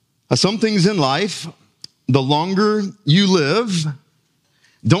Some things in life, the longer you live,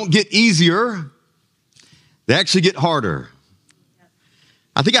 don't get easier, they actually get harder.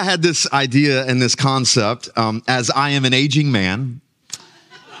 I think I had this idea and this concept as I am an aging man.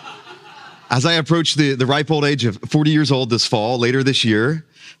 As I approach the ripe old age of 40 years old this fall, later this year,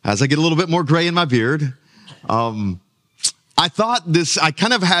 as I get a little bit more gray in my beard, I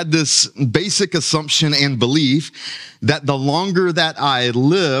kind of had this basic assumption and belief that the longer that I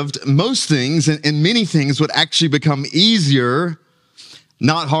lived, most things and many things would actually become easier,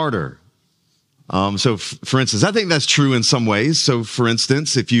 not harder. For instance, I think that's true in some ways. So for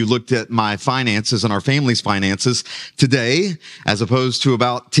instance, if you looked at my finances and our family's finances today, as opposed to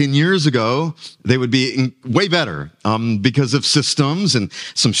about 10 years ago, they would be way better, because of systems and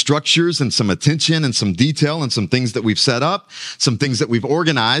some structures and some attention and some detail and some things that we've set up, some things that we've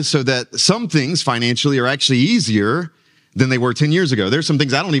organized so that some things financially are actually easier than they were 10 years ago. There's some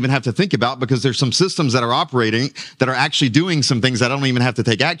things I don't even have to think about because there's some systems that are operating that are actually doing some things that I don't even have to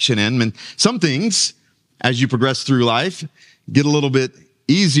take action in. And some things, as you progress through life, get a little bit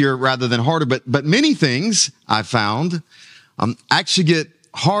easier rather than harder. But many things I've found actually get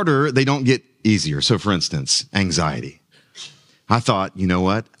harder. They don't get easier. So for instance, anxiety. I thought, you know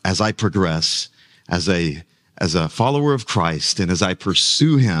what? As I progress as a follower of Christ and as I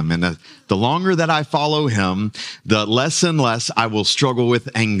pursue him and the longer that I follow him, the less and less I will struggle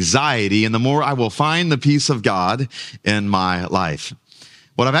with anxiety and the more I will find the peace of God in my life.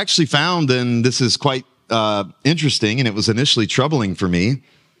 What I've actually found, and this is quite interesting and it was initially troubling for me,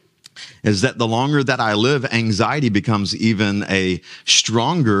 is that the longer that I live, anxiety becomes even a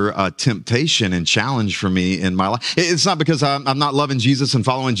stronger temptation and challenge for me in my life. It's not because I'm not loving Jesus and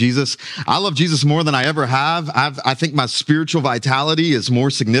following Jesus. I love Jesus more than I ever have. I think my spiritual vitality is more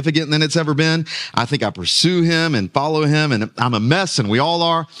significant than it's ever been. I think I pursue him and follow him, and I'm a mess, and we all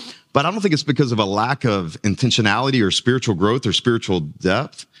are. But I don't think it's because of a lack of intentionality or spiritual growth or spiritual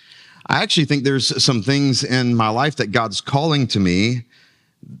depth. I actually think there's some things in my life that God's calling to me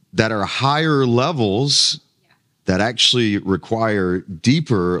that are higher levels that actually require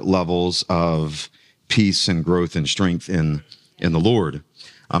deeper levels of peace and growth and strength in the Lord.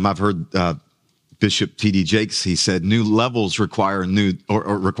 I've heard Bishop T.D. Jakes, he said, new levels require new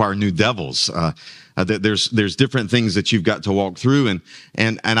devils. There's different things that you've got to walk through,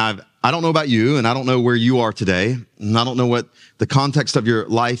 and I don't know about you, and I don't know where you are today, and I don't know what the context of your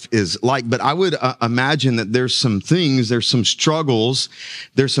life is like, but I would imagine that there's some things, there's some struggles,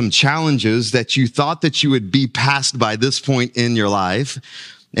 there's some challenges that you thought that you would be past by this point in your life,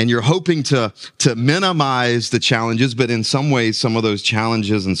 and you're hoping to minimize the challenges, but in some ways, some of those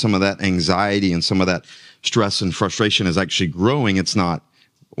challenges and some of that anxiety and some of that stress and frustration is actually growing. It's not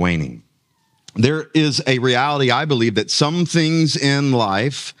waning. There is a reality, I believe, that some things in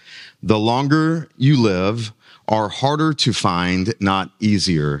life, the longer you live, are harder to find, not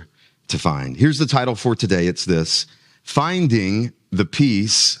easier to find. Here's the title for today. It's this: Finding the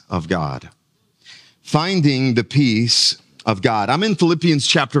Peace of God. Finding the Peace of God. I'm in Philippians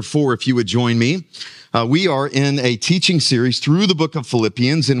chapter 4, if you would join me. We are in a teaching series through the book of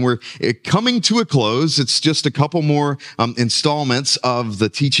Philippians, and we're coming to a close. It's just a couple more installments of the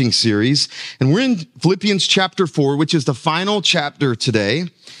teaching series. And we're in Philippians chapter 4, which is the final chapter today.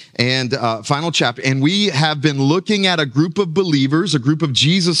 And we have been looking at a group of believers, a group of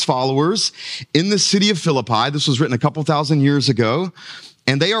Jesus followers in the city of Philippi. This was written a couple thousand years ago.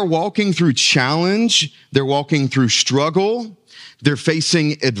 And they are walking through challenge. They're walking through struggle. They're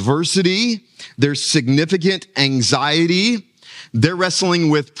facing adversity. There's significant anxiety. They're wrestling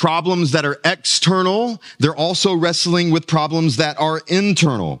with problems that are external. They're also wrestling with problems that are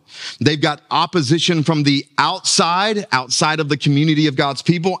internal. They've got opposition from the outside of the community of God's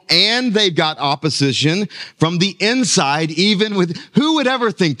people, and they've got opposition from the inside, even with who would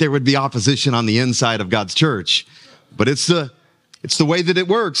ever think there would be opposition on the inside of God's church? But it's the way that it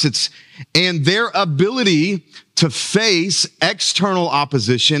works. And their ability to face external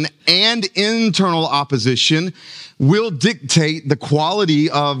opposition and internal opposition will dictate the quality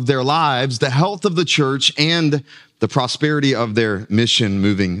of their lives, the health of the church, and the prosperity of their mission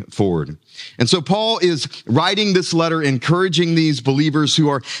moving forward. And so Paul is writing this letter, encouraging these believers who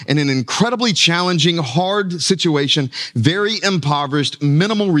are in an incredibly challenging, hard situation, very impoverished,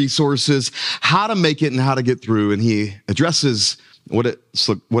 minimal resources, how to make it and how to get through. And he addresses what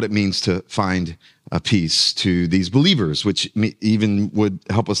it means to find a peace to these believers, which even would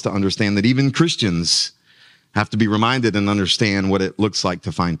help us to understand that even Christians have to be reminded and understand what it looks like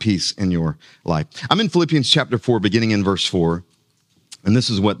to find peace in your life. I'm in Philippians chapter 4, beginning in verse 4, and this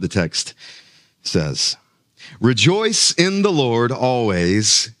is what the text says. Rejoice in the Lord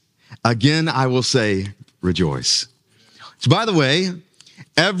always. Again, I will say, rejoice. So by the way,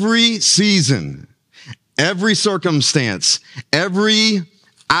 every season, every circumstance, every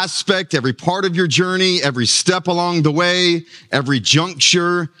aspect, every part of your journey, every step along the way, every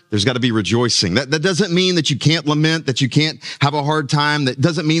juncture, there's got to be rejoicing. That doesn't mean that you can't lament, that you can't have a hard time. That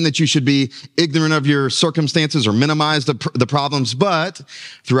doesn't mean that you should be ignorant of your circumstances or minimize the problems. But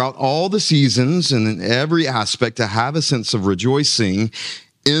throughout all the seasons and in every aspect, to have a sense of rejoicing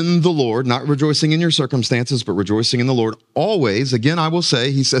in the Lord, not rejoicing in your circumstances, but rejoicing in the Lord always. Again, I will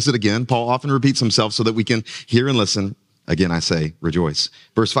say, he says it again. Paul often repeats himself so that we can hear and listen. Again, I say, rejoice.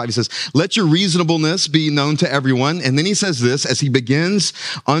 Verse 5, he says, let your reasonableness be known to everyone. And then he says this, as he begins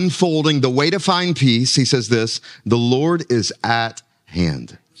unfolding the way to find peace, he says this, the Lord is at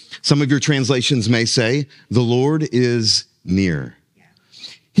hand. Some of your translations may say, the Lord is near.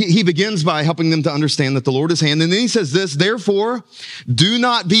 He begins by helping them to understand that the Lord is at hand. And then he says this, therefore, do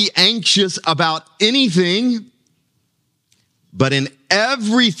not be anxious about anything, but in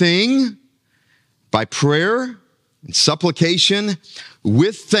everything, by prayer and supplication,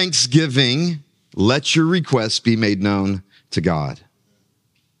 with thanksgiving, let your requests be made known to God.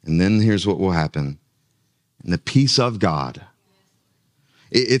 And then here's what will happen. And the peace of God.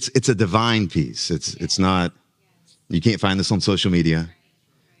 It's a divine peace. It's not, you can't find this on social media.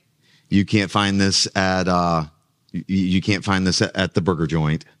 You can't find this at you can't find this at the burger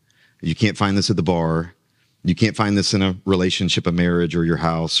joint. You can't find this at the bar. You can't find this in a relationship, a marriage, or your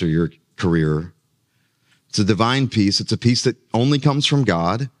house, or your career. It's a divine peace. It's a peace that only comes from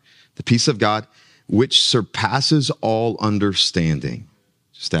God, the peace of God, which surpasses all understanding.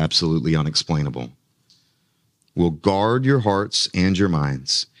 Just absolutely unexplainable. Will guard your hearts and your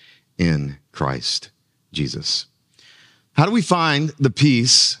minds in Christ Jesus. How do we find the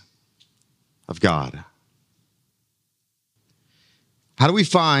peace of God? How do we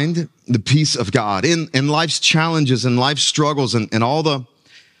find the peace of God in life's challenges and life's struggles and all the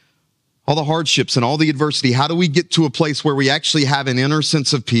hardships and all the adversity? How do we get to a place where we actually have an inner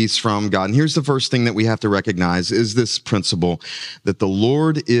sense of peace from God? And here's the first thing that we have to recognize is this principle that the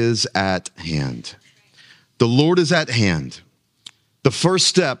Lord is at hand. The Lord is at hand. The first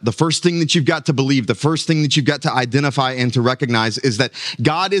step, the first thing that you've got to believe, the first thing that you've got to identify and to recognize is that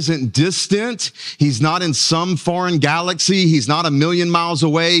God isn't distant. He's not in some foreign galaxy. He's not a million miles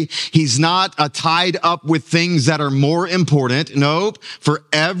away. He's not tied up with things that are more important. Nope. For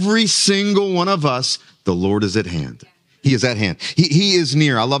every single one of us, the Lord is at hand. He is at hand. He is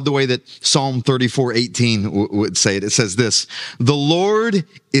near. I love the way that Psalm 34:18 would say it. It says this, the Lord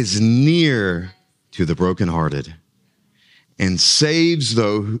is near to the brokenhearted and saves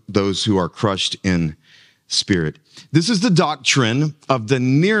those who are crushed in spirit. This is the doctrine of the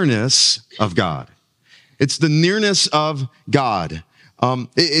nearness of God. It's the nearness of God.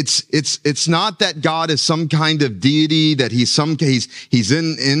 It's not that God is some kind of deity, that he's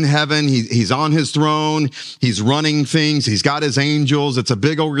in heaven, he's on his throne, he's running things, he's got his angels, it's a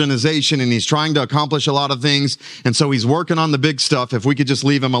big organization, and he's trying to accomplish a lot of things, and so he's working on the big stuff. If we could just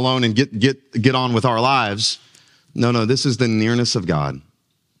leave him alone and get on with our lives. No, this is the nearness of God.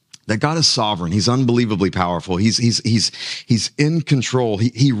 That God is sovereign. He's unbelievably powerful. He's in control.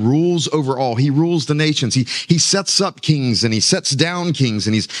 He rules over all. He rules the nations. He sets up kings and he sets down kings,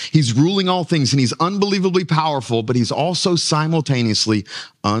 and he's ruling all things, and he's unbelievably powerful, but he's also simultaneously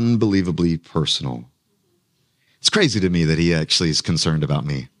unbelievably personal. It's crazy to me that he actually is concerned about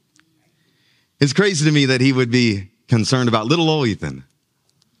me. It's crazy to me that he would be concerned about little old Ethan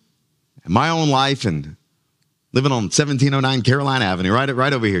and my own life and living on 1709 Caroline Avenue,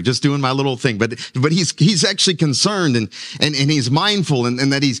 right over here, just doing my little thing. But he's actually concerned and he's mindful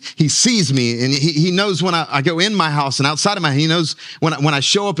and that he sees me, and he knows when I go in my house and outside of my house. He knows when I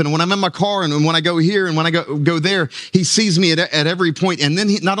show up and when I'm in my car and when I go here and when I go there. He sees me at every point. And then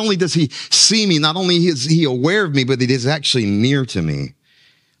not only does he see me, not only is he aware of me, but he is actually near to me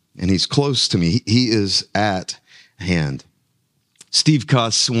and he's close to me. He is at hand. Steve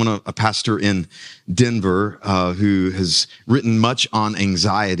Cuss, a pastor in Denver, who has written much on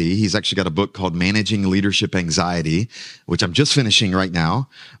anxiety. He's actually got a book called Managing Leadership Anxiety, which I'm just finishing right now.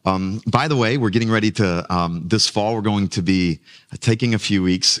 By the way, we're getting ready to, this fall, we're going to be taking a few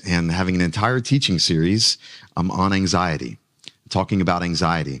weeks and having an entire teaching series on anxiety, talking about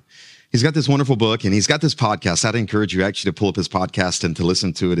anxiety. He's got this wonderful book and he's got this podcast. I'd encourage you actually to pull up his podcast and to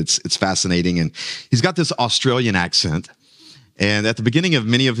listen to it. It's fascinating. And he's got this Australian accent. And at the beginning of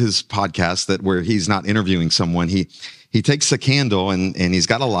many of his podcasts where he's not interviewing someone, he takes a candle and he's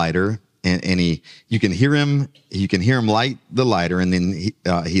got a lighter and you can hear him light the lighter, and then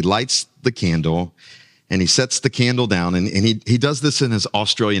he lights the candle and he sets the candle down, and he does this in his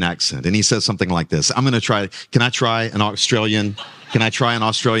Australian accent, and he says something like this. I'm going to try. Can I try an Australian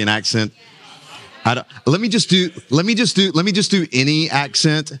accent? Let me just do any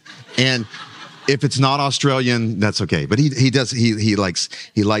accent, and if it's not Australian, that's okay. But he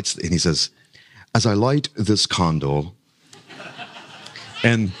lights, and he says, as I light this candle,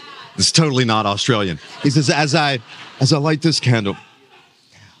 and it's totally not Australian. He says, as I light this candle,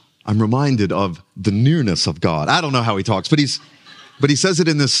 I'm reminded of the nearness of God. I don't know how he talks, but he says it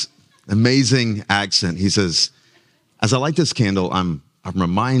in this amazing accent. He says, as I light this candle, I'm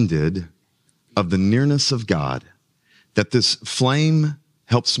reminded of the nearness of God, that this flame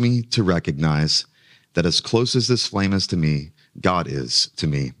helps me to recognize that as close as this flame is to me, God is to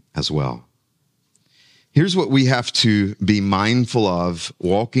me as well. Here's what we have to be mindful of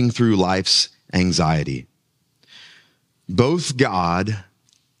walking through life's anxiety. Both God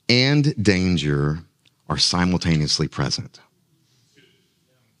and danger are simultaneously present.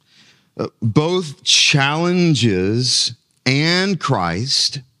 Both challenges and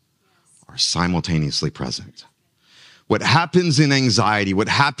Christ are simultaneously present. What happens in anxiety, what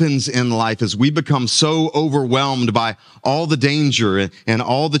happens in life is we become so overwhelmed by all the danger and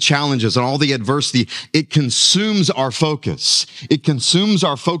all the challenges and all the adversity. It consumes our focus. It consumes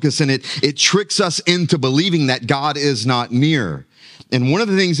our focus, and it tricks us into believing that God is not near. And one of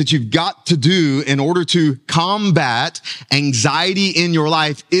the things that you've got to do in order to combat anxiety in your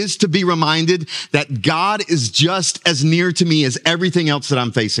life is to be reminded that God is just as near to me as everything else that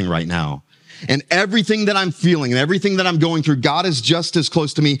I'm facing right now. And everything that I'm feeling and everything that I'm going through, God is just as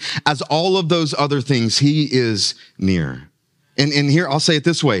close to me as all of those other things. He is near. And here, I'll say it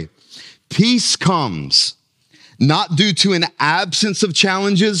this way. Peace comes not due to an absence of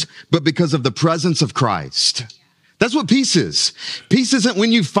challenges, but because of the presence of Christ. That's what peace is. Peace isn't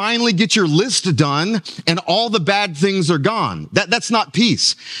when you finally get your list done and all the bad things are gone. That's not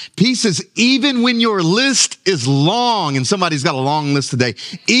peace. Peace is even when your list is long, and somebody's got a long list today,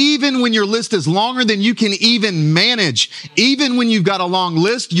 even when your list is longer than you can even manage, even when you've got a long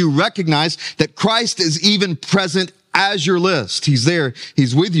list, you recognize that Christ is even present as your list. He's there.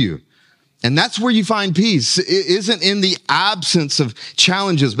 He's with you. And that's where you find peace. It isn't in the absence of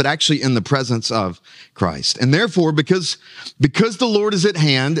challenges, but actually in the presence of Christ. And therefore, because the Lord is at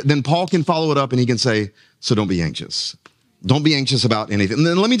hand, then Paul can follow it up and he can say, so don't be anxious. Don't be anxious about anything. And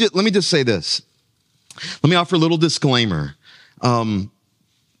then let me just say this. Let me offer a little disclaimer.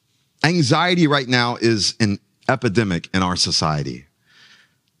 Anxiety right now is an epidemic in our society.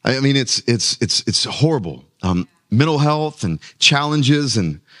 I mean, it's horrible. Mental health and challenges,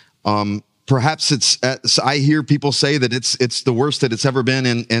 and perhaps I hear people say that it's the worst that it's ever been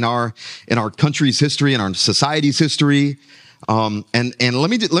in our country's history, in our society's history. And let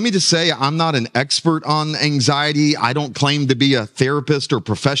me just say, I'm not an expert on anxiety. I don't claim to be a therapist or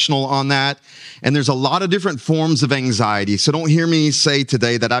professional on that. And there's a lot of different forms of anxiety. So don't hear me say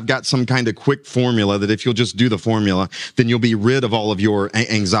today that I've got some kind of quick formula that if you'll just do the formula, then you'll be rid of all of your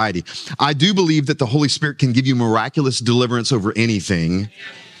anxiety. I do believe that the Holy Spirit can give you miraculous deliverance over anything.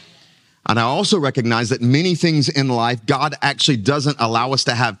 And I also recognize that many things in life, God actually doesn't allow us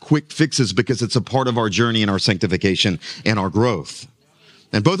to have quick fixes because it's a part of our journey and our sanctification and our growth.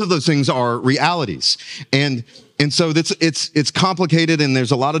 And both of those things are realities. And so it's complicated, and there's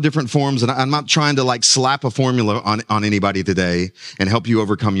a lot of different forms. And I'm not trying to like slap a formula on anybody today and help you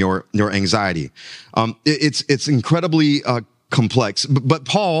overcome your anxiety. It's incredibly complex, but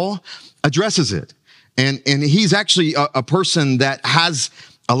Paul addresses it. And he's actually a person that has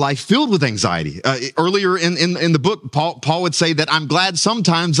a life filled with anxiety. Earlier in the book, Paul would say that I'm glad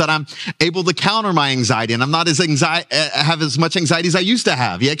sometimes that I'm able to counter my anxiety and I'm not have as much anxiety as I used to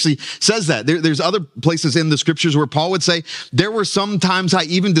have. He actually says that. There's other places in the scriptures where Paul would say, there were some times I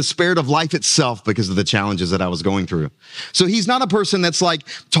even despaired of life itself because of the challenges that I was going through. So he's not a person that's like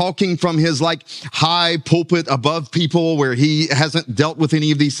talking from his like high pulpit above people where he hasn't dealt with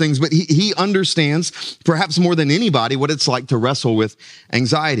any of these things, but he understands perhaps more than anybody what it's like to wrestle with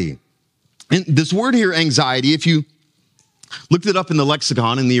anxiety. And this word here, anxiety, if you looked it up in the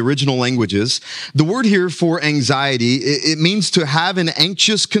lexicon in the original languages, the word here for anxiety, it means to have an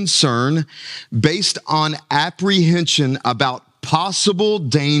anxious concern based on apprehension about possible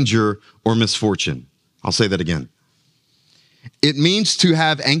danger or misfortune. I'll say that again. It means to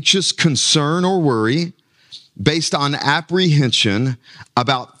have anxious concern or worry based on apprehension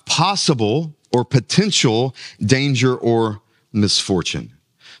about possible or potential danger or misfortune.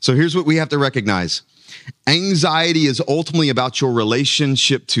 So here's what we have to recognize. Anxiety is ultimately about your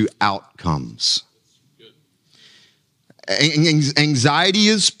relationship to outcomes. Anxiety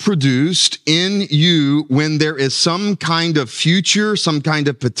is produced in you when there is some kind of future, some kind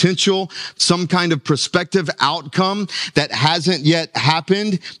of potential, some kind of prospective outcome that hasn't yet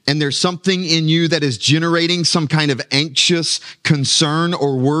happened. And there's something in you that is generating some kind of anxious concern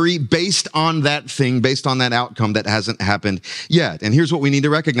or worry based on that thing, based on that outcome that hasn't happened yet. And here's what we need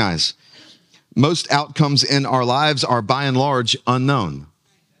to recognize. Most outcomes in our lives are by and large unknown.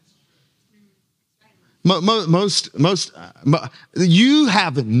 You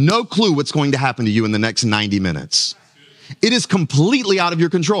have no clue what's going to happen to you in the next 90 minutes. It is completely out of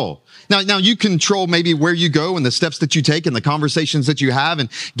your control. Now you control maybe where you go and the steps that you take and the conversations that you have and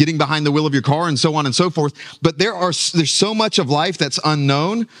getting behind the wheel of your car and so on and so forth. But there's so much of life that's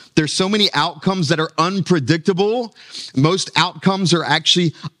unknown. There's so many outcomes that are unpredictable. Most outcomes are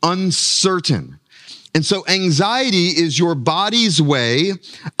actually uncertain. And so anxiety is your body's way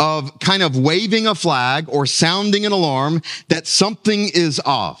of kind of waving a flag or sounding an alarm that something is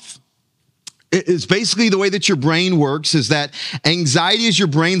off. It's basically the way that your brain works is that anxiety is your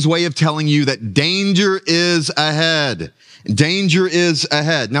brain's way of telling you that danger is ahead. Danger is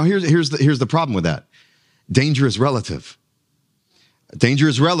ahead. Now here's the problem with that. Danger is relative. Danger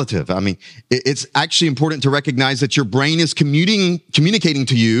is relative. I mean, it's actually important to recognize that your brain is communicating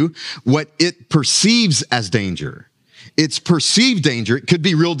to you what it perceives as danger. It's perceived danger. It could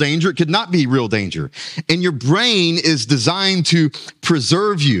be real danger. It could not be real danger. And your brain is designed to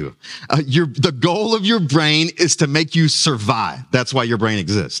preserve you. The goal of your brain is to make you survive. That's why your brain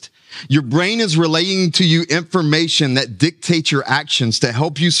exists. Your brain is relaying to you information that dictates your actions to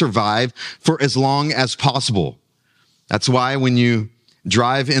help you survive for as long as possible. That's why when you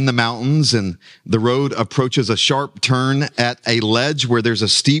drive in the mountains and the road approaches a sharp turn at a ledge where there's a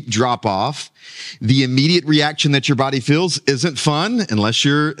steep drop off, the immediate reaction that your body feels isn't fun unless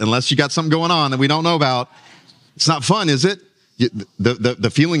you got something going on that we don't know about. It's not fun, is it?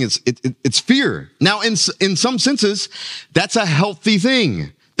 The feeling is, it's fear. Now, in some senses, that's a healthy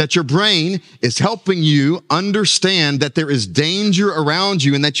thing. That your brain is helping you understand that there is danger around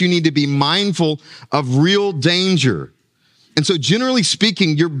you and that you need to be mindful of real danger. And so generally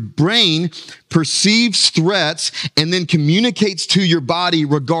speaking, your brain perceives threats and then communicates to your body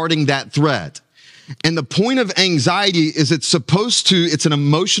regarding that threat. And the point of anxiety is it's an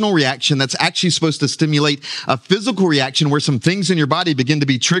emotional reaction that's actually supposed to stimulate a physical reaction where some things in your body begin to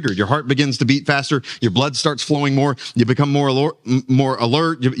be triggered. Your heart begins to beat faster. Your blood starts flowing more. You become more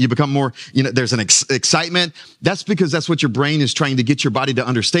alert. You become more, there's an excitement. That's because that's what your brain is trying to get your body to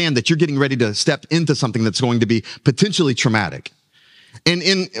understand, that you're getting ready to step into something that's going to be potentially traumatic. And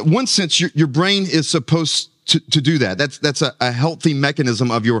in one sense, your brain is supposed to do that. That's a healthy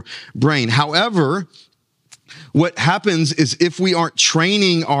mechanism of your brain. However, what happens is if we aren't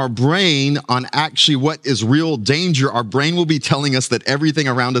training our brain on actually what is real danger, our brain will be telling us that everything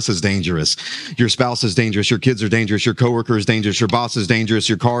around us is dangerous. Your spouse is dangerous. Your kids are dangerous. Your coworker is dangerous. Your boss is dangerous.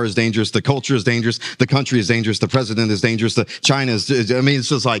 Your car is dangerous. The culture is dangerous. The country is dangerous. The president is dangerous. China is, it's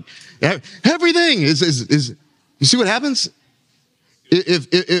just like everything is, you see what happens?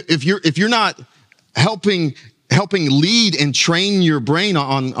 If you're not helping lead and train your brain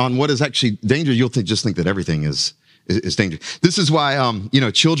on what is actually danger, you'll just think that everything is dangerous. This is why,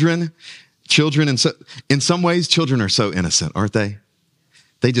 children in some ways, children are so innocent, aren't they?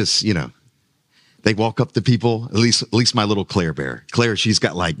 They just, they walk up to people, at least my little Claire bear. Claire, she's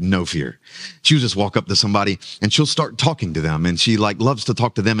got like no fear. She'll just walk up to somebody and she'll start talking to them, and she like loves to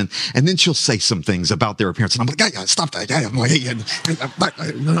talk to them, and then she'll say some things about their appearance. And I'm like, yeah, stop that. Yeah, I'm like,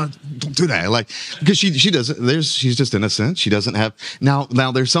 don't do that. Like, because she doesn't, she's just innocent. She doesn't have,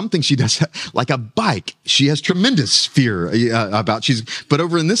 now there's something she does have, like a bike. She has tremendous fear about, but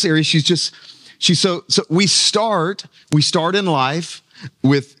over in this area, so we start in life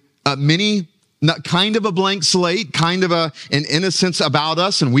with kind of a blank slate, kind of an innocence about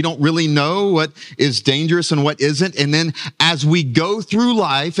us, and we don't really know what is dangerous and what isn't. And then as we go through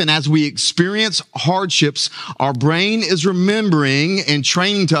life and as we experience hardships, our brain is remembering and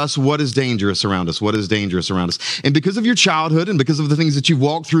training to us what is dangerous around us, what is dangerous around us. And because of your childhood and because of the things that you've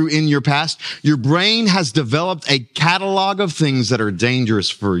walked through in your past, your brain has developed a catalog of things that are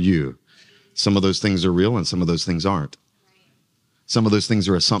dangerous for you. Some of those things are real and some of those things aren't. Some of those things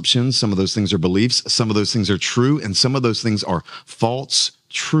are assumptions. Some of those things are beliefs. Some of those things are true. And some of those things are false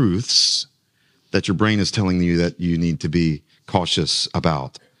truths that your brain is telling you that you need to be cautious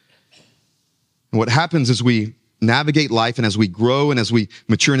about. And what happens as we navigate life and as we grow and as we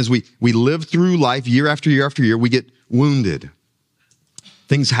mature and as we live through life year after year after year, we get wounded.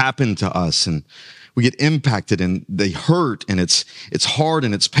 Things happen to us and we get impacted and they hurt and it's hard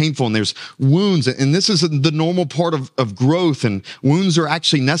and it's painful and there's wounds. And this is the normal part of growth, and wounds are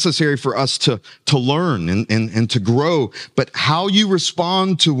actually necessary for us to learn and to grow. But how you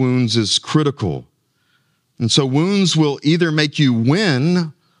respond to wounds is critical. And so wounds will either make you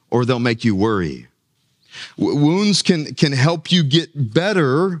win or they'll make you worry. Wounds can help you get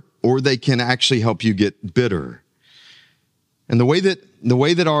better, or they can actually help you get bitter. And the way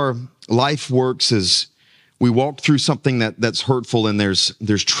that our life works is we walk through something that's hurtful, and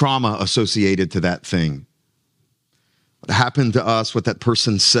there's trauma associated to that thing. What happened to us, what that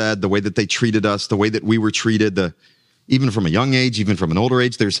person said, the way that they treated us, the way that we were treated, even from a young age, even from an older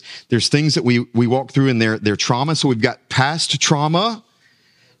age, there's things that we walk through, and they're trauma. So we've got past trauma.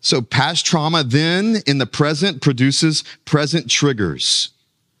 So past trauma then in the present produces present triggers.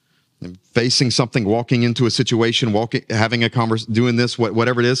 Facing something, walking into a situation, having a conversation, doing this,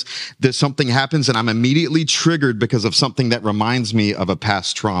 whatever it is, that something happens and I'm immediately triggered because of something that reminds me of a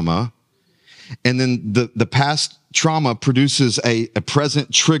past trauma. And then the past trauma produces a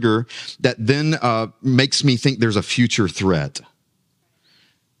present trigger that then makes me think there's a future threat.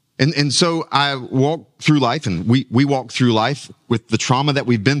 And so I walk through life, and we walk through life with the trauma that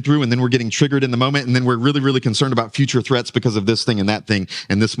we've been through, and then we're getting triggered in the moment, and then we're really, really concerned about future threats because of this thing and that thing,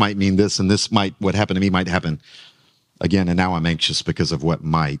 and this might mean this, and what happened to me might happen again, and now I'm anxious because of what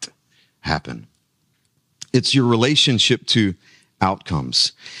might happen. It's your relationship to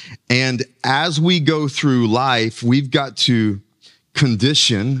outcomes. And as we go through life, we've got to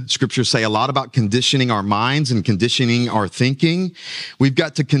condition. Scriptures say a lot about conditioning our minds and conditioning our thinking. We've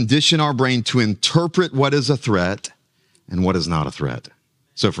got to condition our brain to interpret what is a threat and what is not a threat.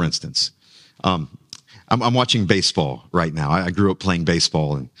 So for instance, I'm watching baseball right now. I grew up playing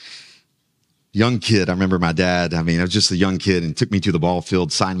baseball, and young kid, I remember my dad, I was just a young kid, and took me to the ball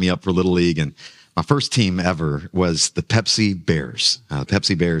field, signed me up for Little League. And my first team ever was the Pepsi Bears.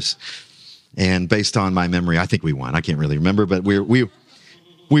 And based on my memory, I think we won. I can't really remember, but we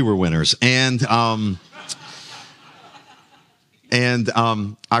were winners. And I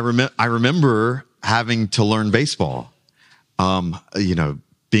remember having to learn baseball.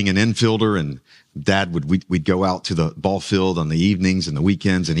 Being an infielder, and Dad we'd go out to the ball field on the evenings and the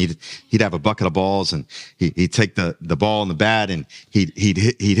weekends, and he'd have a bucket of balls, and he'd take the ball and the bat, and he'd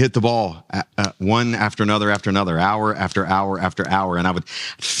hit the ball one after another, hour after hour after hour, and I would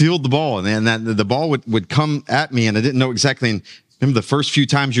field the ball, and then the ball would come at me, and I didn't know exactly. And remember the first few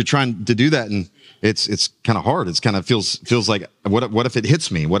times you're trying to do that, and it's kind of hard. It's kind of feels like, what if it hits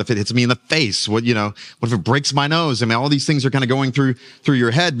me? What if it hits me in the face? What if it breaks my nose? All these things are kind of going through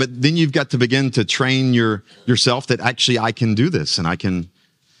your head, but then you've got to begin to train yourself that actually I can do this, and I can.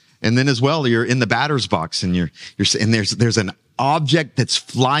 And then as well, you're in the batter's box, and and there's an object that's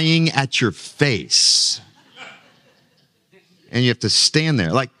flying at your face, and you have to stand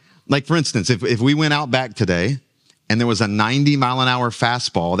there. Like for instance, if we went out back today, and there was a 90-mile-an-hour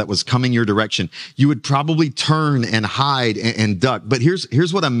fastball that was coming your direction, you would probably turn and hide and duck. But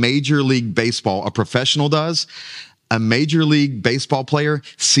here's what a Major League Baseball, a professional does. A Major League Baseball player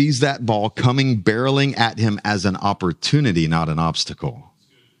sees that ball coming, barreling at him as an opportunity, not an obstacle.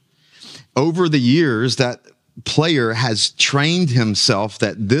 Over the years, that player has trained himself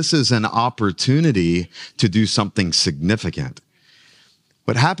that this is an opportunity to do something significant.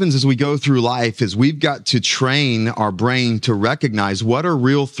 What happens as we go through life is we've got to train our brain to recognize what are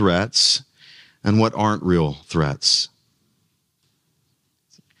real threats and what aren't real threats.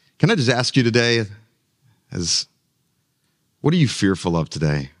 Can I just ask you today, what are you fearful of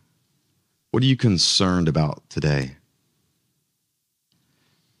today? What are you concerned about today?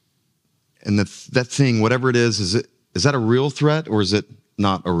 And that thing, whatever it is that a real threat, or is it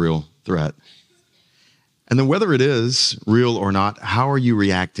not a real threat? And then whether it is real or not, how are you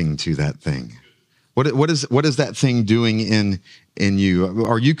reacting to that thing? What is that thing doing in you?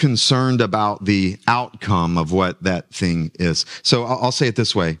 Are you concerned about the outcome of what that thing is? So I'll say it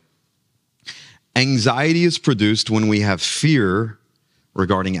this way. Anxiety is produced when we have fear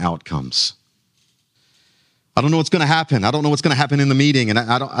regarding outcomes. I don't know what's going to happen. I don't know what's going to happen in the meeting, and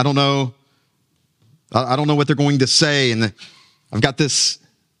I don't know what they're going to say, and I got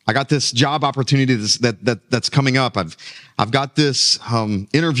this job opportunity that's coming up. I've got this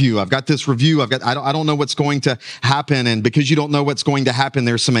interview. I've got this review. I don't know what's going to happen. And because you don't know what's going to happen,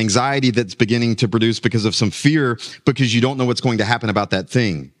 there's some anxiety that's beginning to produce because of some fear, because you don't know what's going to happen about that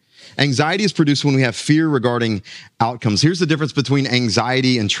thing. Anxiety is produced when we have fear regarding outcomes. Here's the difference between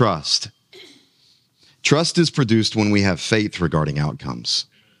anxiety and trust. Trust is produced when we have faith regarding outcomes.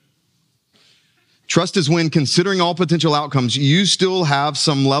 Trust is when, considering all potential outcomes, you still have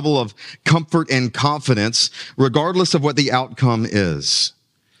some level of comfort and confidence, regardless of what the outcome is.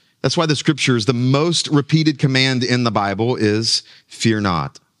 That's why the scriptures, the most repeated command in the Bible is fear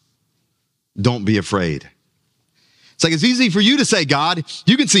not. Don't be afraid. It's like it's easy for you to say, God,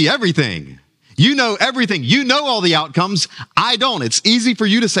 you can see everything. You know everything. You know all the outcomes. I don't. It's easy for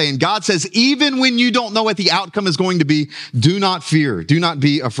you to say. And God says, even when you don't know what the outcome is going to be, do not fear. Do not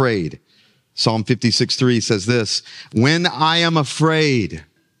be afraid. Psalm 56:3 says this, when I am afraid,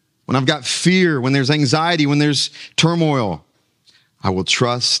 when I've got fear, when there's anxiety, when there's turmoil, I will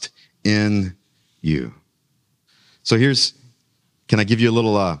trust in you. So can I give you a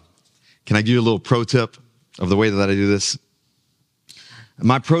little pro tip of the way that I do this?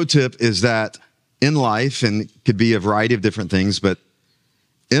 My pro tip is that in life, and it could be a variety of different things, but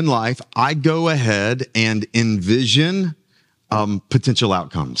in life, I go ahead and envision potential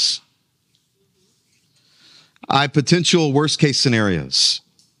outcomes. Potential worst case scenarios.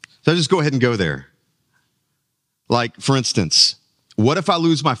 So I just go ahead and go there. Like, for instance, what if I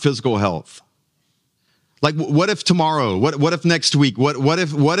lose my physical health? Like, what if tomorrow? What if next week? What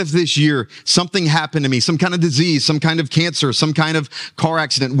if this year something happened to me? Some kind of disease, some kind of cancer, some kind of car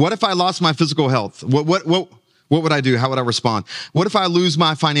accident. What if I lost my physical health? What would I do? How would I respond? What if I lose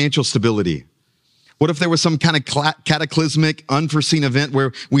my financial stability? What if there was some kind of cataclysmic, unforeseen event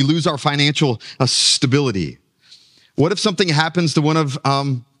where we lose our financial stability? What if something happens to one of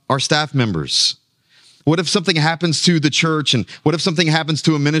our staff members? What if something happens to the church? And what if something happens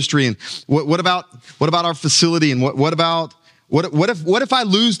to a ministry? And what about our facility? And what if I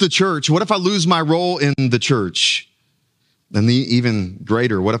lose the church? What if I lose my role in the church? And even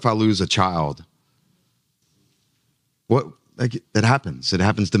greater, what if I lose a child? It happens. It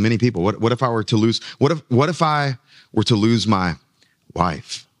happens to many people. What if I were to lose? What if I were to lose my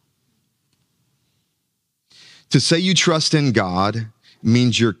wife? To say you trust in God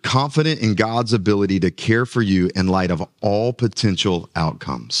means you're confident in God's ability to care for you in light of all potential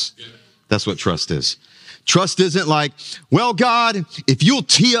outcomes. That's what trust is. Trust isn't like, well, God, if you'll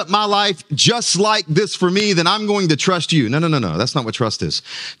tee up my life just like this for me, then I'm going to trust you. No. That's not what trust is.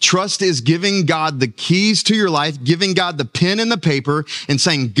 Trust is giving God the keys to your life, giving God the pen and the paper, and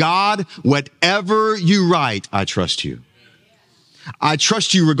saying, God, whatever you write, I trust you. I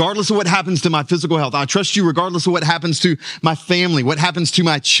trust you regardless of what happens to my physical health. I trust you regardless of what happens to my family, what happens to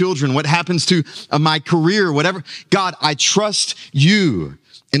my children, what happens to my career, whatever. God, I trust you.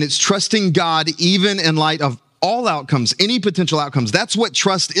 And it's trusting God even in light of all outcomes, any potential outcomes. That's what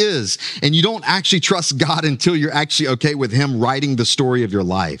trust is. And you don't actually trust God until you're actually okay with him writing the story of your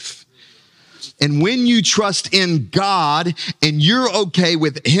life. And when you trust in God and you're okay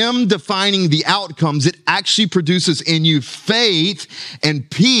with him defining the outcomes, it actually produces in you faith and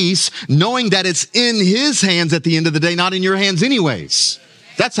peace, knowing that it's in his hands at the end of the day, not in your hands anyways.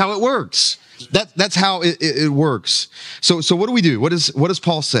 That's how it works. That's how it works. So what do we do? What does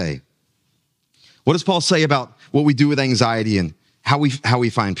Paul say? What does Paul say about what we do with anxiety and how we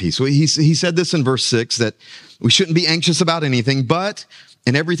find peace? Well, he said this in verse 6, that we shouldn't be anxious about anything, but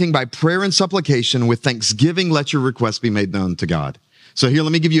in everything by prayer and supplication with thanksgiving, let your requests be made known to God. So here,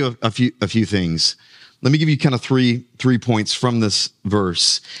 let me give you a few things. Let me give you kind of three points from this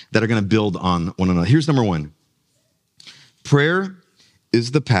verse that are going to build on one another. Here's number one. Prayer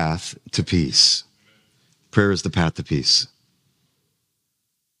is the path to peace. Prayer is the path to peace.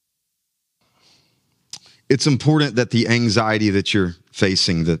 It's important that the anxiety that you're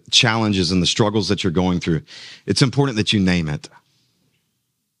facing, the challenges and the struggles that you're going through, it's important that you name it.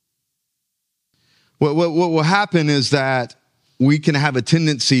 What will happen is that we can have a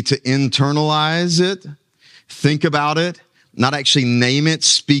tendency to internalize it, think about it, not actually name it,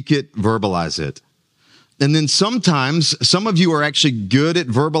 speak it, verbalize it. And then sometimes, some of you are actually good at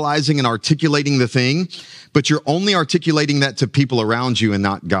verbalizing and articulating the thing, but you're only articulating that to people around you and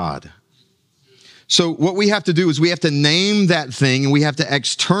not God. So what we have to do is we have to name that thing and we have to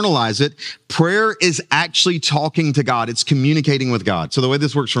externalize it. Prayer is actually talking to God. It's communicating with God. So the way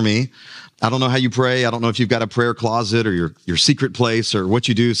this works for me, I don't know how you pray. I don't know if you've got a prayer closet or your secret place or what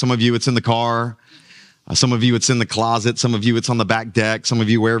you do. Some of you, it's in the car. Some of you, it's in the closet. Some of you, it's on the back deck. Some of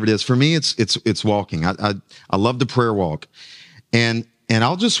you, wherever it is. For me, it's walking. I love the prayer walk, and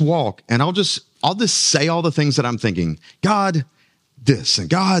I'll just walk, and I'll just say all the things that I'm thinking. God, this and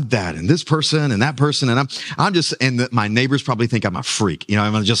God, that, and this person and that person, and I'm just, and my neighbors probably think I'm a freak. You know,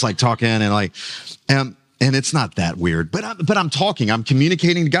 I'm just like talking and like, and it's not that weird, but I'm talking. I'm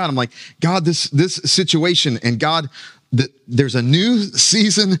communicating to God. I'm like, God, this situation, and God, that there's a new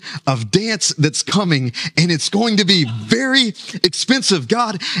season of dance that's coming, and it's going to be very expensive,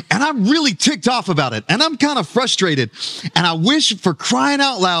 God. And I'm really ticked off about it. And I'm kind of frustrated. And I wish, for crying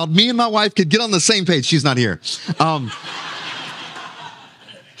out loud, me and my wife could get on the same page. She's not here.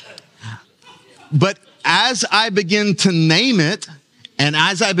 But as I begin to name it, and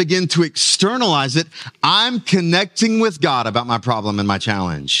as I begin to externalize it, I'm connecting with God about my problem and my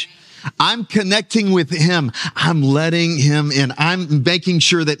challenge. I'm connecting with him. I'm letting him in. I'm making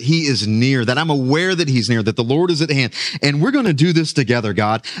sure that he is near, that I'm aware that he's near, that the Lord is at hand. And we're going to do this together,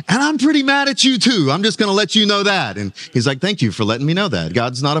 God. And I'm pretty mad at you too. I'm just going to let you know that. And he's like, thank you for letting me know that.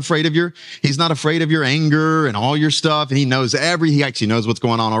 God's not afraid of he's not afraid of your anger and all your stuff. And he actually knows what's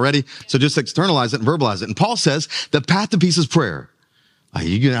going on already. So just externalize it and verbalize it. And Paul says the path to peace is prayer.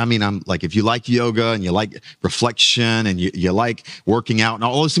 I'm like, if you like yoga and you like reflection and you like working out and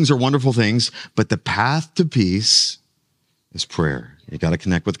all those things are wonderful things, but the path to peace is prayer. You got to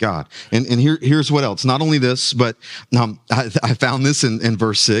connect with God. And here's what else. Not only this, but I found this in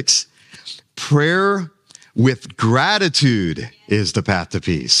verse 6. Prayer with gratitude is the path to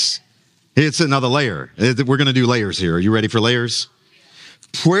peace. It's another layer. We're going to do layers here. Are you ready for layers?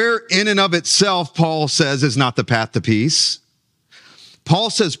 Prayer in and of itself, Paul says, is not the path to peace.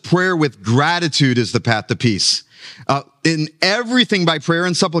 Paul says prayer with gratitude is the path to peace. In everything by prayer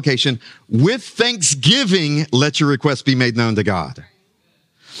and supplication, with thanksgiving, let your requests be made known to God.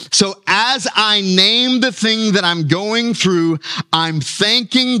 So as I name the thing that I'm going through, I'm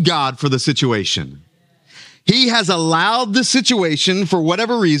thanking God for the situation. He has allowed the situation for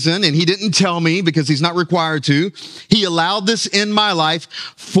whatever reason, and he didn't tell me because he's not required to. He allowed this in my life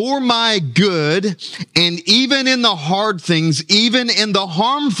for my good. And even in the hard things, even in the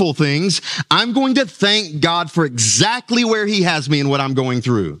harmful things, I'm going to thank God for exactly where he has me and what I'm going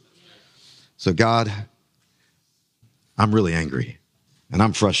through. So God, I'm really angry and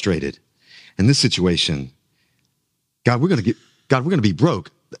I'm frustrated. In this situation, God, we're going to be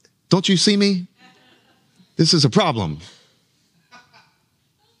broke. Don't you see me? This is a problem.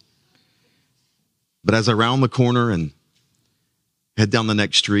 But as I round the corner and head down the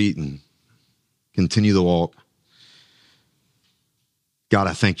next street and continue the walk, God,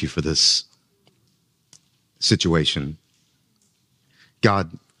 I thank you for this situation.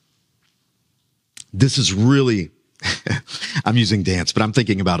 God, this is really, I'm using dance, but I'm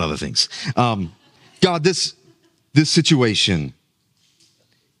thinking about other things. God, this situation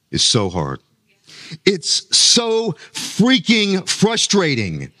is so hard. It's so freaking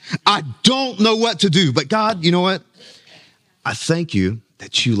frustrating. I don't know what to do. But God, you know what? I thank you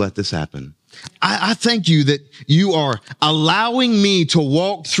that you let this happen. I thank you that you are allowing me to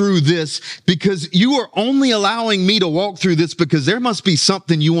walk through this, because you are only allowing me to walk through this because there must be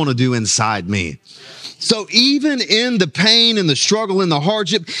something you want to do inside me. So even in the pain and the struggle and the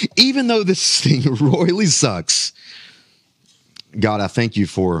hardship, even though this thing royally sucks, God, I thank you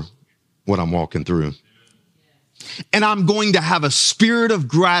for what I'm walking through. And I'm going to have a spirit of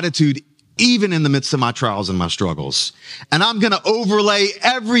gratitude even in the midst of my trials and my struggles. And I'm going to overlay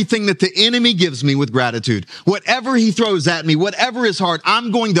everything that the enemy gives me with gratitude. Whatever he throws at me, whatever is hard,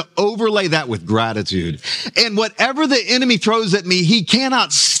 I'm going to overlay that with gratitude. And whatever the enemy throws at me, he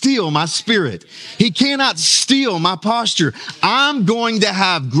cannot steal my spirit. He cannot steal my posture. I'm going to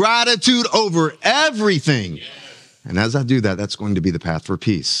have gratitude over everything. And as I do that, that's going to be the path for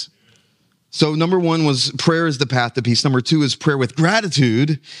peace. So number one was prayer is the path to peace. Number two is prayer with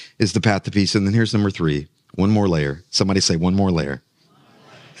gratitude is the path to peace. And then here's number three, one more layer. Somebody say one more layer.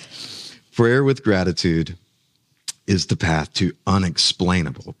 Prayer with gratitude is the path to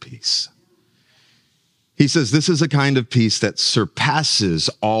unexplainable peace. He says this is a kind of peace that surpasses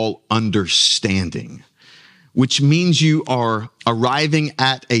all understanding, which means you are arriving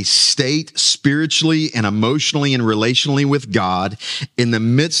at a state spiritually and emotionally and relationally with God in the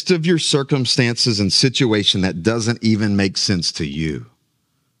midst of your circumstances and situation that doesn't even make sense to you.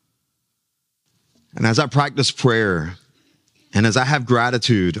 And as I practice prayer and as I have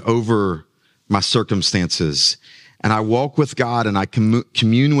gratitude over my circumstances and I walk with God and I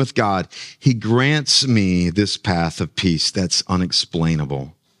commune with God, he grants me this path of peace that's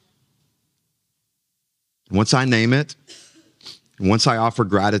unexplainable. Once I name it, once I offer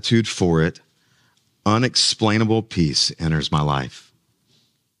gratitude for it, unexplainable peace enters my life.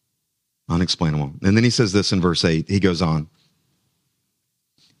 Unexplainable. And then he says this in verse 8. He goes on.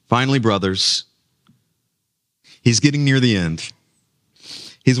 Finally, brothers, he's getting near the end.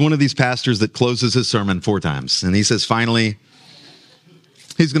 He's one of these pastors that closes his sermon 4 times. And he says, finally,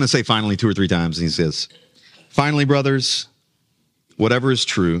 he's going to say finally 2 or 3 times. And he says, finally, brothers, whatever is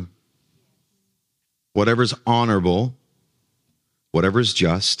true, whatever is honorable, whatever is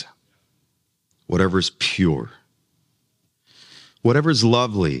just, whatever is pure, whatever is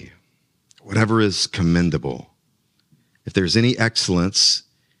lovely, whatever is commendable, if there's any excellence,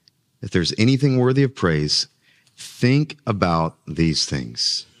 if there's anything worthy of praise, think about these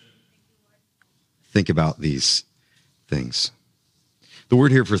things. Think about these things. The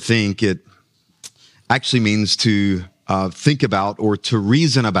word here for think, it actually means to think about or to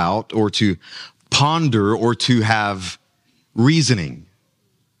reason about or to ponder or to have reasoning.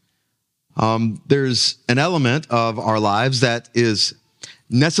 There's an element of our lives that is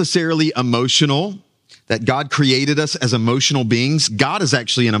necessarily emotional, that God created us as emotional beings. God is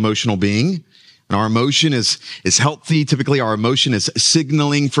actually an emotional being, and our emotion is healthy. Typically, our emotion is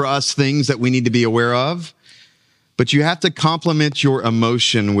signaling for us things that we need to be aware of. But you have to complement your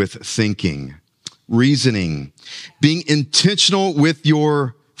emotion with thinking, reasoning, being intentional with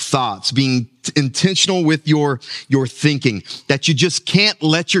your thoughts, being intentional with your thinking, that you just can't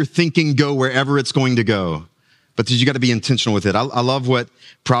let your thinking go wherever it's going to go, but that you got to be intentional with it. I love what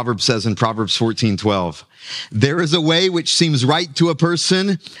Proverbs says in Proverbs 14:12. There is a way which seems right to a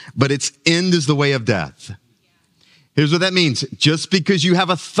person, but its end is the way of death. Here's what that means. Just because you have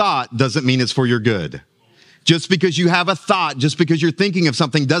a thought doesn't mean it's for your good. Just because you have a thought, just because you're thinking of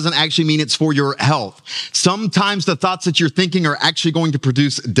something doesn't actually mean it's for your health. Sometimes the thoughts that you're thinking are actually going to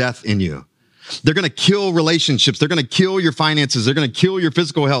produce death in you. They're going to kill relationships. They're going to kill your finances. They're going to kill your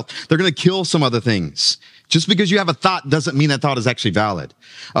physical health. They're going to kill some other things. Just because you have a thought doesn't mean that thought is actually valid.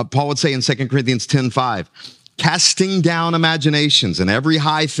 Paul would say in 2 Corinthians 10:5, casting down imaginations and every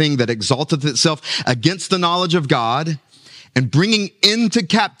high thing that exalteth itself against the knowledge of God, and bringing into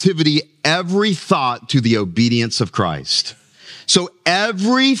captivity every thought to the obedience of Christ. So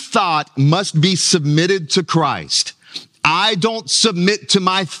every thought must be submitted to Christ. I don't submit to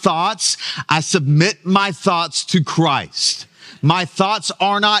my thoughts. I submit my thoughts to Christ. My thoughts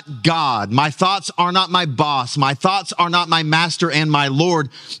are not God. My thoughts are not my boss. My thoughts are not my master and my Lord.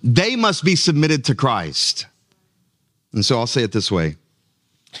 They must be submitted to Christ. And so I'll say it this way.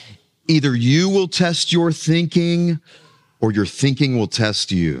 Either you will test your thinking or your thinking will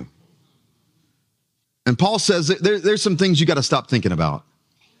test you. And Paul says that there's some things you got to stop thinking about.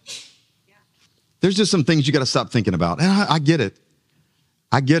 There's just some things you got to stop thinking about. And I get it.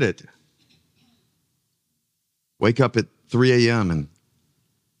 I get it. Wake up at 3 a.m. and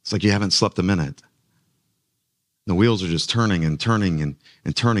it's like you haven't slept a minute. The wheels are just turning and turning and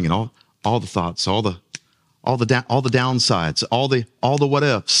turning, and all the thoughts, all the downsides, all the what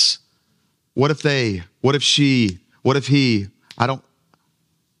ifs. What if they? What if she? What if he?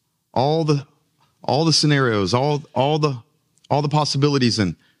 All the scenarios, all the possibilities.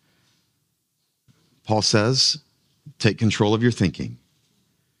 And Paul says, take control of your thinking.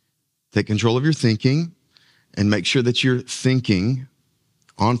 Take control of your thinking and make sure that you're thinking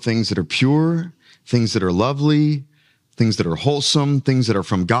on things that are pure, things that are lovely, things that are wholesome, things that are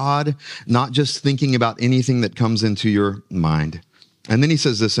from God, not just thinking about anything that comes into your mind. And then he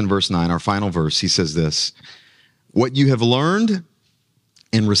says this in verse 9, our final verse. He says this, what you have learned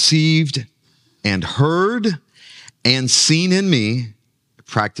and received and heard and seen in me,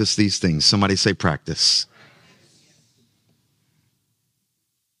 practice these things. Somebody say practice.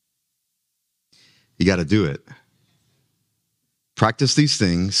 You got to do it. Practice these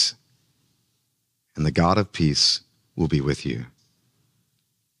things, and the God of peace will be with you.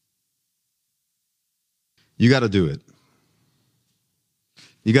 You got to do it.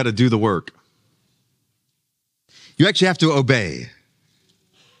 You got to do the work. You actually have to obey.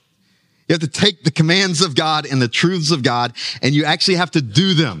 You have to take the commands of God and the truths of God, and you actually have to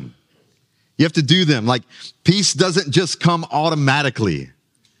do them. You have to do them. Like, peace doesn't just come automatically.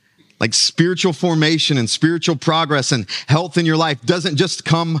 Like, spiritual formation and spiritual progress and health in your life doesn't just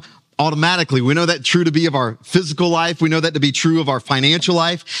come automatically. We know that true to be of our physical life. We know that to be true of our financial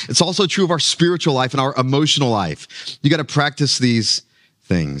life. It's also true of our spiritual life and our emotional life. You got to practice these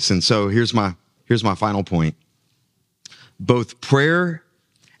things. And so here's my final point. Both prayer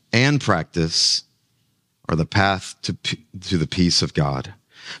and practice are the path to the peace of God.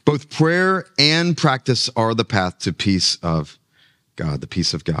 Both prayer and practice are the path to peace of God, the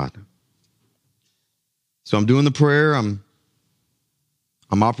peace of God. So I'm doing the prayer, I'm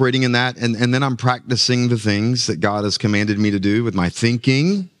operating in that, and then I'm practicing the things that God has commanded me to do with my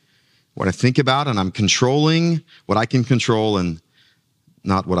thinking, what I think about, and I'm controlling what I can control and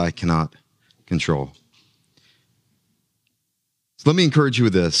not what I cannot control. So let me encourage you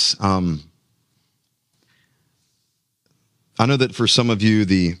with this. I know that for some of you,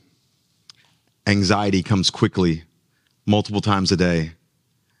 the anxiety comes quickly, multiple times a day.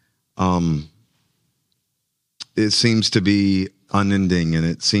 It seems to be unending and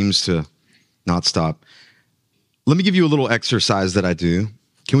it seems to not stop. Let me give you a little exercise that I do.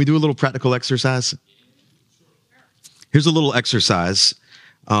 Can we do a little practical exercise? Here's a little exercise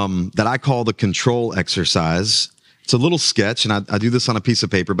that I call the control exercise. It's a little sketch, and I do this on a piece of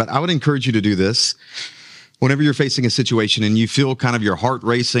paper, but I would encourage you to do this whenever you're facing a situation and you feel kind of your heart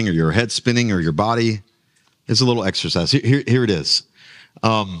racing or your head spinning or your body. It's a little exercise. Here it is.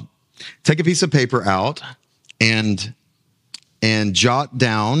 Take a piece of paper out and jot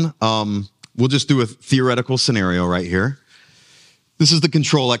down. We'll just do a theoretical scenario right here. This is the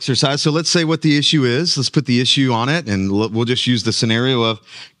control exercise. So let's say what the issue is. Let's put the issue on it, and we'll just use the scenario of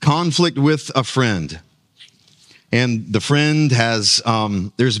conflict with a friend. And the friend has,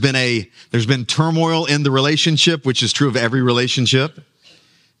 there's been turmoil in the relationship, which is true of every relationship.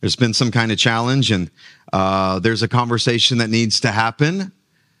 There's been some kind of challenge, and there's a conversation that needs to happen.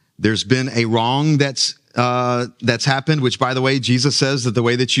 There's been a wrong that's happened, which, by the way, Jesus says that the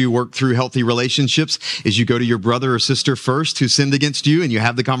way that you work through healthy relationships is you go to your brother or sister first who sinned against you, and you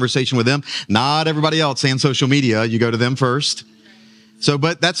have the conversation with them, not everybody else and social media. You go to them first. So,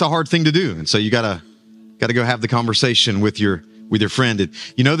 but that's a hard thing to do. And so you gotta go have the conversation with your friend. And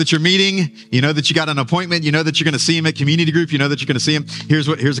you know that you're meeting, you know that you got an appointment, you know that you're going to see him at community group, you know that you're going to see him. Here's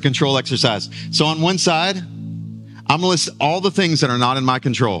a control exercise. So on one side, I'm going to list all the things that are not in my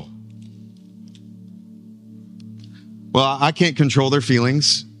control. Well, I can't control their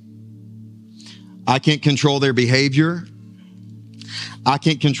feelings. I can't control their behavior. I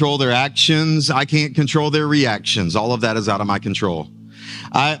can't control their actions. I can't control their reactions. All of that is out of my control.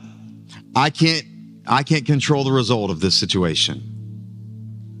 I can't control the result of this situation.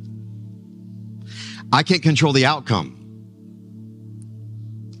 I can't control the outcome.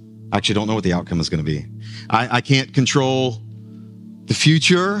 I actually don't know what the outcome is going to be. I can't control the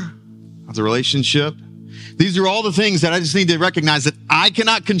future of the relationship. These are all the things that I just need to recognize that I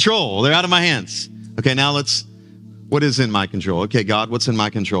cannot control. They're out of my hands. Okay, now what is in my control? Okay, God, what's in my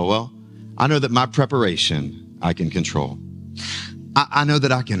control? Well, I know that my preparation I can control. I know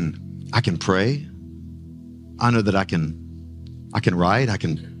that I can pray. I know that I can write. I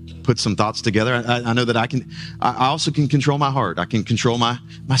can put some thoughts together. I know that I also can control my heart. I can control my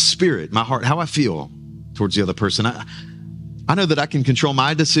spirit, my heart, how I feel towards the other person. I know that I can control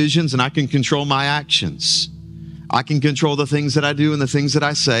my decisions and I can control my actions. I can control the things that I do and the things that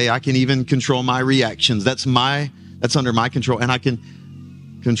I say. I can even control my reactions. That's under my control, and I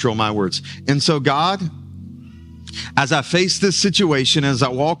can control my words. And so God, as I face this situation, as I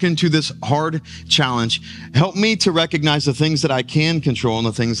walk into this hard challenge, help me to recognize the things that I can control and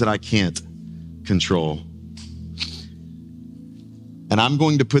the things that I can't control. And I'm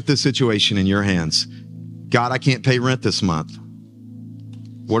going to put this situation in your hands. God, I can't pay rent this month.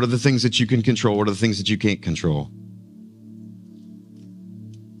 What are the things that you can control? What are the things that you can't control?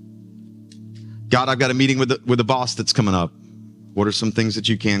 God, I've got a meeting with the boss that's coming up. What are some things that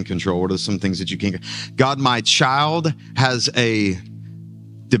you can control? What are some things that you can't? God, my child has a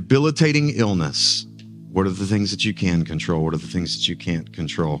debilitating illness. What are the things that you can control? What are the things that you can't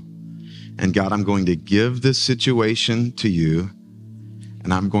control? And God, I'm going to give this situation to you,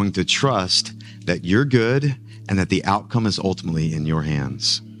 and I'm going to trust that you're good and that the outcome is ultimately in your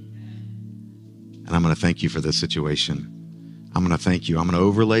hands. And I'm going to thank you for this situation. I'm going to thank you. I'm going to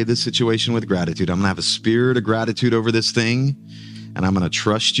overlay this situation with gratitude. I'm going to have a spirit of gratitude over this thing, and I'm going to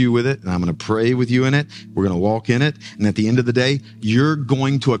trust you with it, and I'm going to pray with you in it. We're going to walk in it, and at the end of the day, you're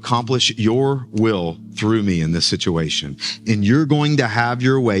going to accomplish your will through me in this situation, and you're going to have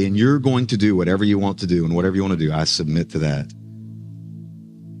your way, and you're going to do whatever you want to do, and whatever you want to do, I submit to that.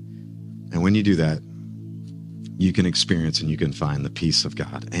 And when you do that, you can experience and you can find the peace of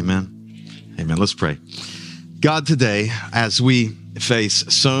God. Amen. Amen. Let's pray. God, today, as we face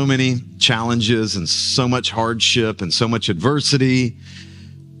so many challenges and so much hardship and so much adversity,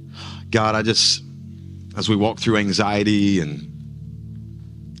 God, as we walk through anxiety and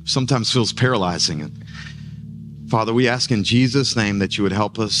sometimes feels paralyzing, and Father, we ask in Jesus' name that you would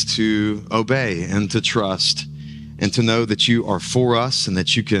help us to obey and to trust and to know that you are for us and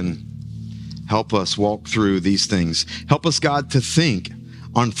that you can help us walk through these things. Help us, God, to think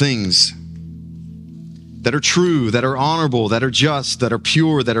on things that are true, that are honorable, that are just, that are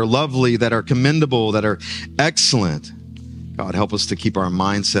pure, that are lovely, that are commendable, that are excellent. God, help us to keep our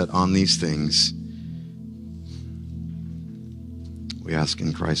mindset on these things. We ask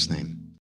in Christ's name.